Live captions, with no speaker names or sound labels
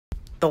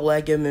The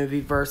Lego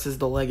Movie versus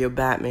the Lego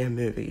Batman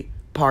Movie,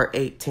 Part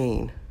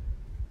 18.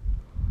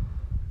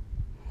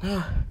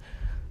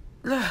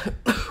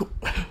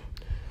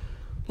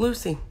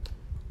 Lucy,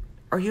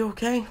 are you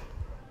okay?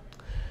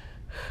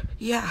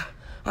 Yeah,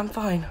 I'm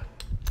fine.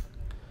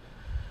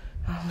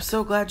 I'm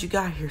so glad you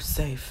got here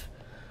safe.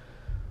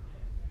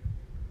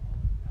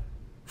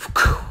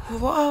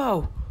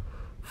 Whoa!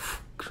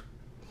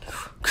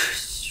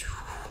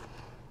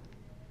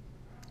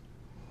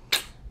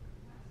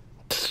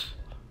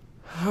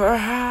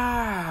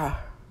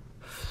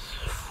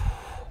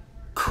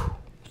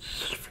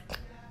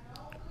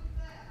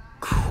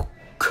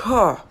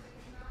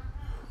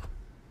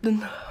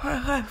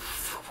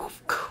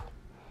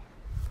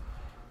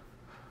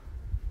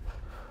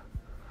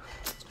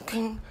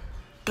 Gang.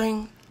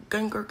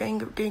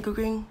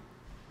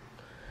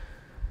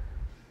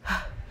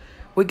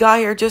 We got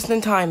here just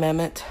in time,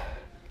 Emmett.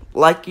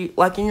 Like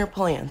in your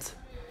plans.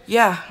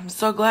 Yeah, I'm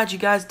so glad you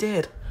guys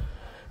did.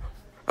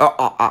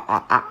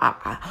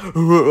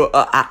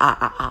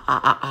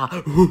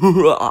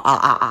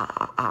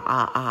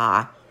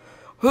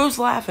 Who's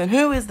laughing?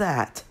 Who is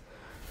that?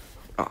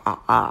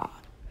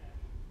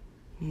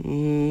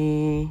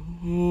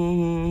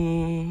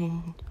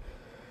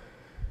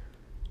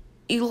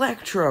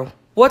 Electro,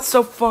 what's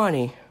so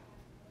funny?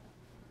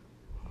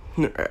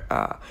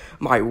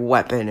 My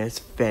weapon is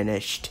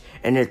finished,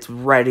 and it's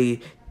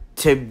ready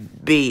to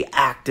be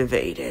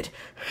activated.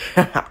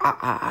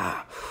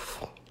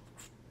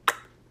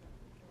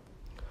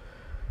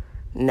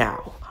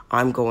 Now,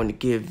 I'm going to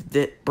give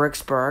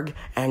Bricksburg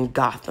and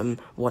Gotham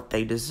what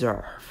they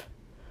deserve.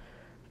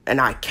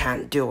 And I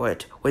can't do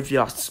it with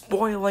you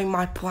spoiling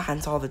my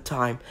plans all the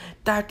time.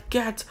 That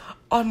gets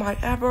on my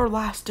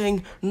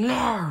everlasting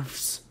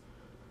nerves.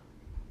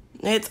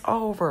 It's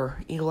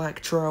over,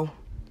 Electro.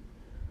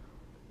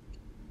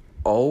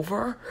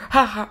 Over?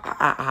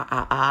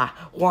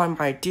 Why,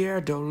 my dear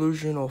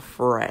delusional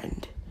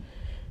friend,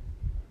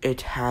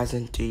 it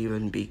hasn't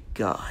even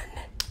begun.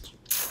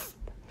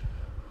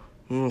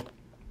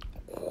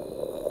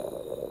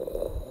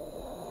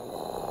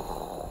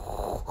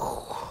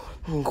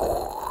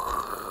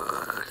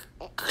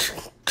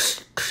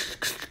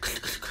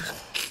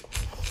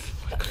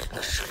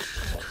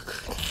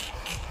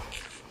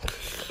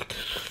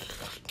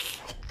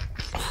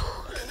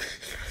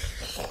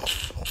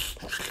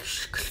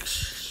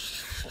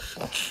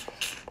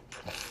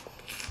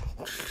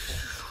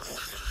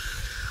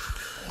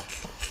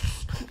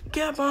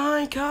 Get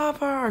behind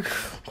cover!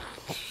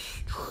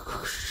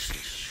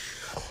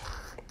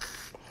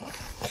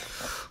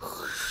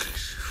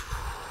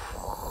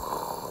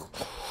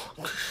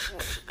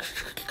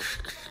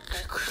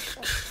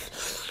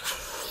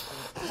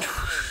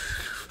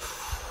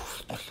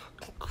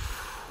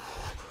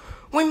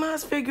 We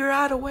must figure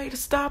out a way to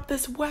stop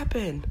this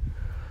weapon.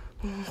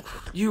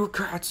 You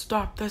can't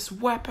stop this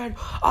weapon.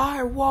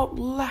 I won't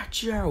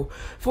let you.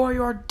 For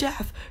your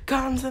death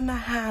comes in the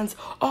hands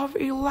of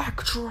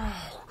Electro.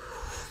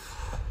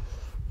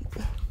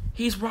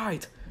 He's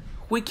right.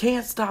 We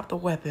can't stop the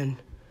weapon.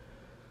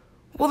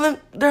 Well, then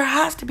there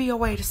has to be a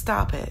way to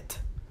stop it.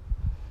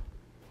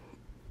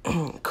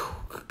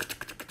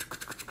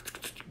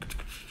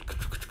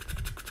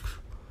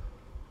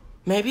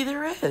 Maybe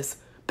there is.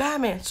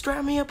 Batman,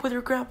 strap me up with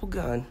your grapple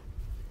gun.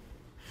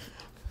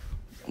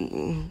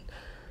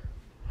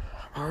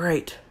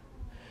 Alright.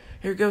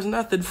 Here goes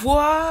nothing.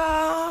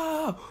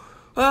 Whoa!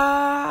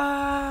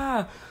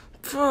 Ah!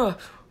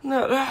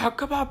 No,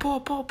 come on, pull.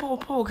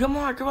 Come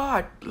on.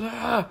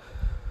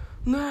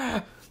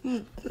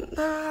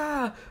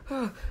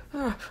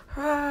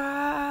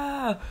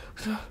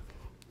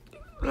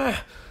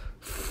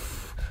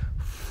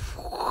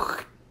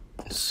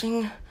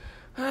 Sing.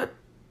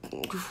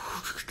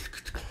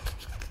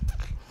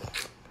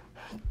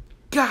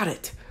 Got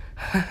it.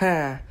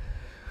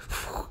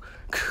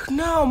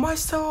 No, my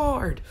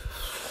sword.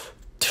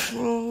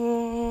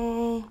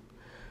 No,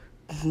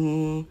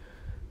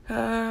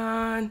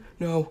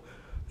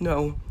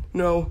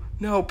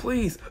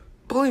 please,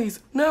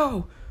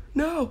 no.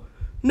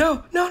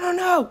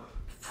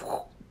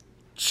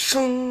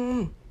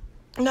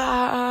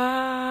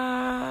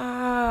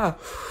 Ah.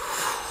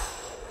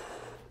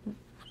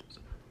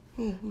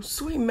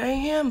 Sweet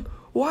mayhem,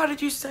 why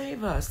did you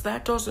save us?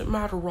 That doesn't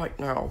matter right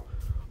now.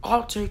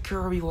 I'll take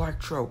care of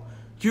Electro.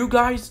 You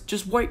guys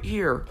just wait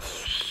here.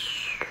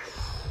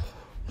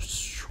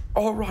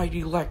 Alright,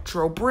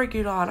 Electro, bring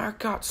it on. I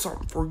got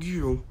something for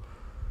you.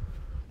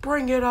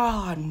 Bring it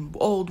on,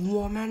 old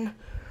woman.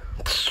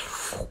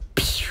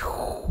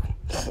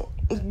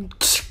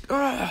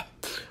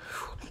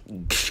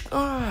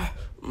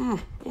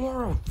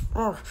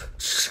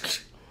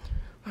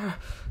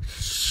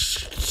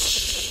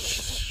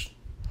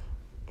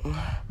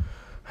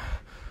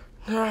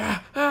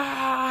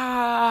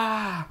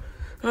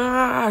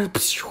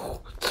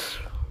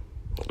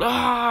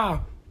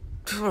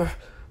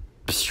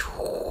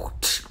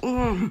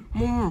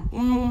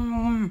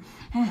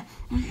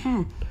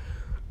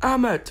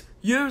 Emmett,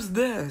 use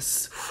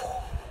this.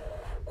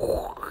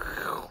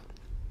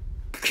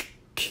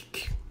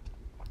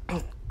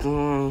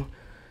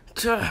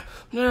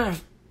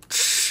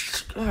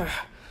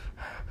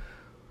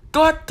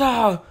 What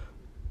the?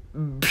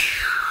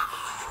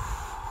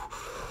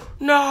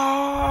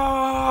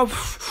 No!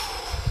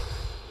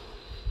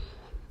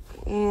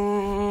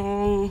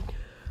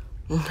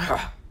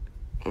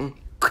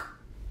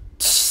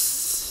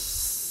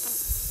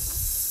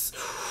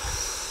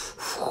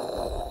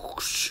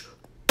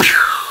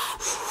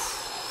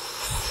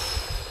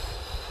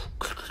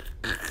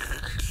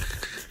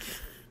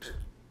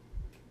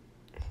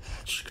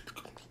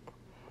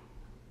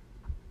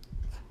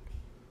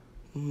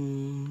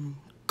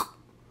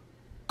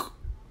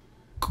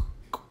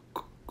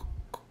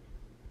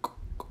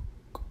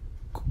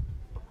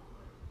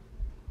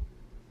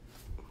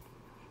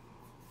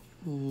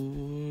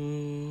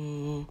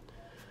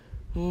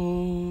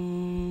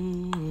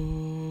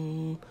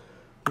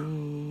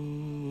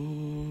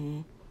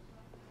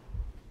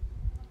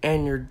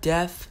 And your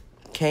death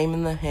came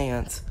in the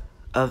hands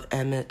of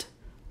Emmett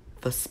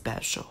the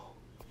Special.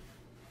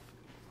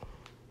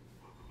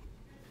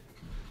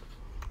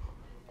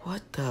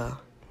 What the?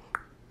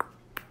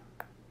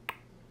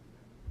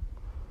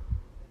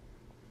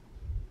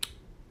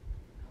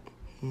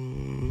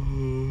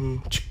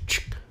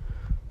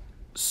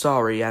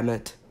 Sorry,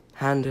 Emmett.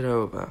 Hand it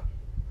over.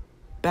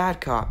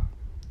 Bad cop,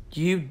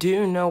 you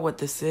do know what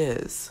this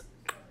is.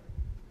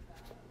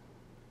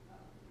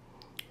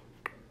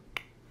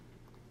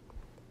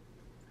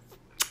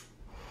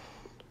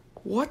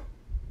 What?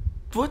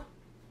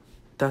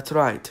 That's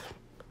right.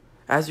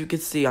 As you can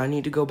see, I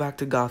need to go back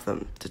to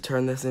Gotham to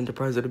turn this into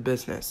president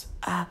business.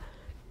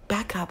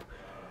 Back up.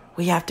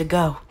 We have to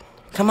go.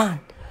 Come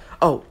on.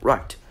 Oh,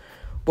 right.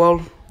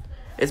 Well,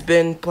 it's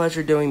been a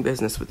pleasure doing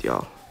business with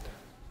y'all.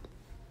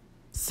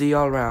 See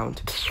y'all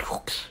around.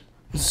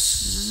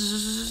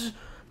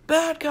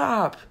 Bad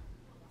cop!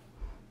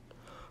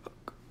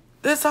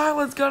 This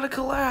island's gonna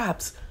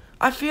collapse.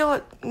 I feel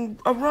it.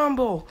 A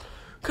rumble.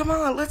 Come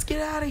on, let's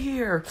get out of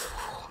here.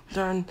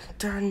 Dun,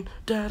 dun,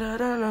 dun,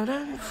 dun, dun,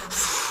 dun.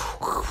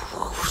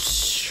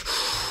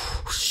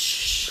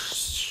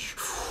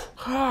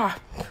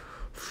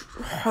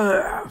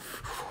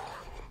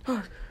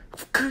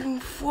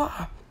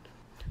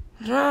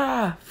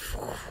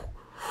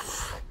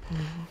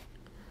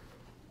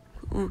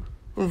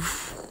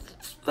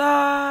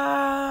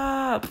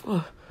 Stop!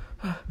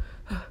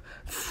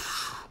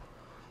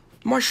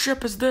 My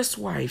ship is this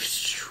way.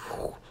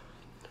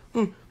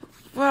 Come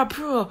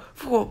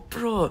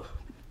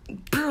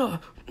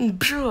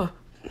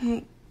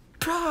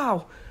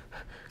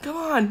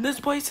on, this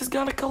place is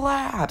gonna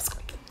collapse.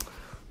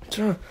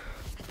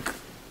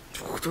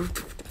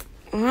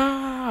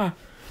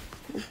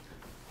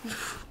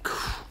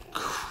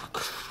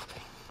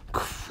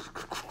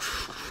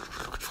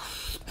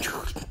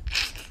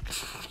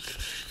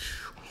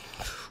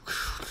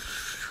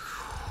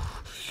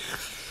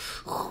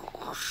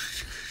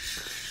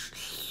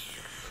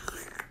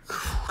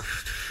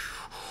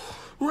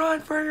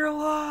 Run for your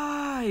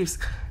lives!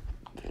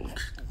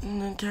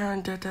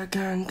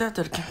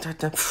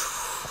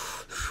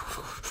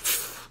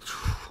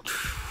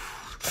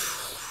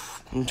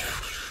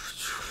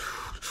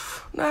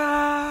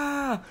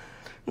 Ah!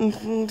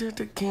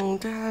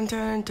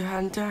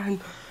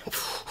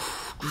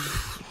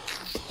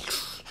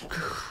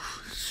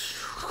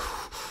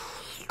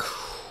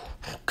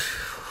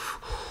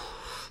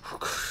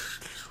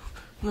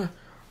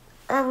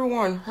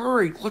 Everyone,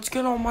 hurry! Let's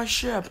get on my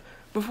ship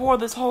before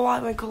this whole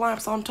island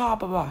collapses on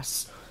top of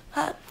us.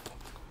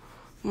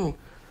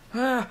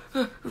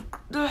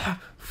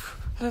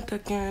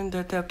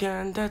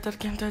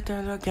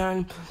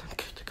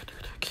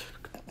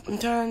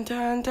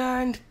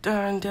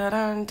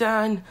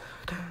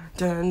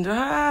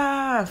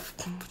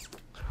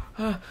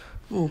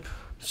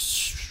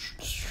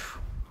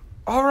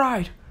 All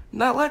right,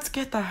 now let's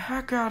get the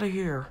heck out of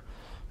here.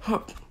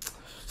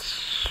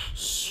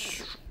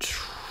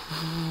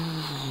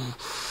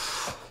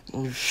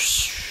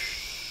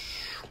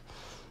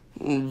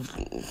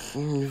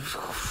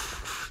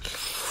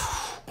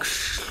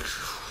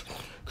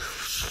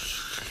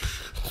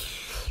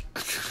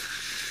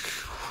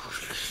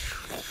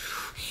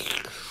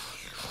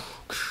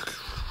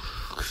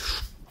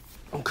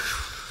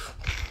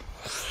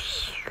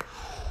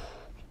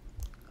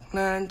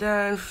 And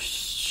then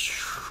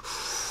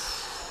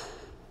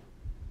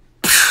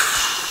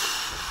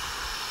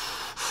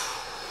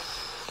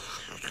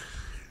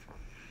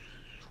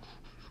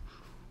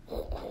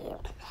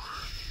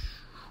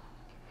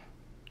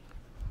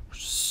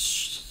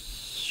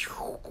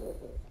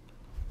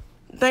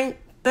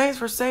thanks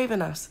for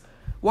saving us.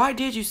 Why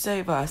did you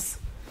save us?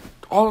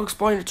 I'll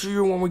explain it to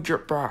you when we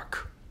get back.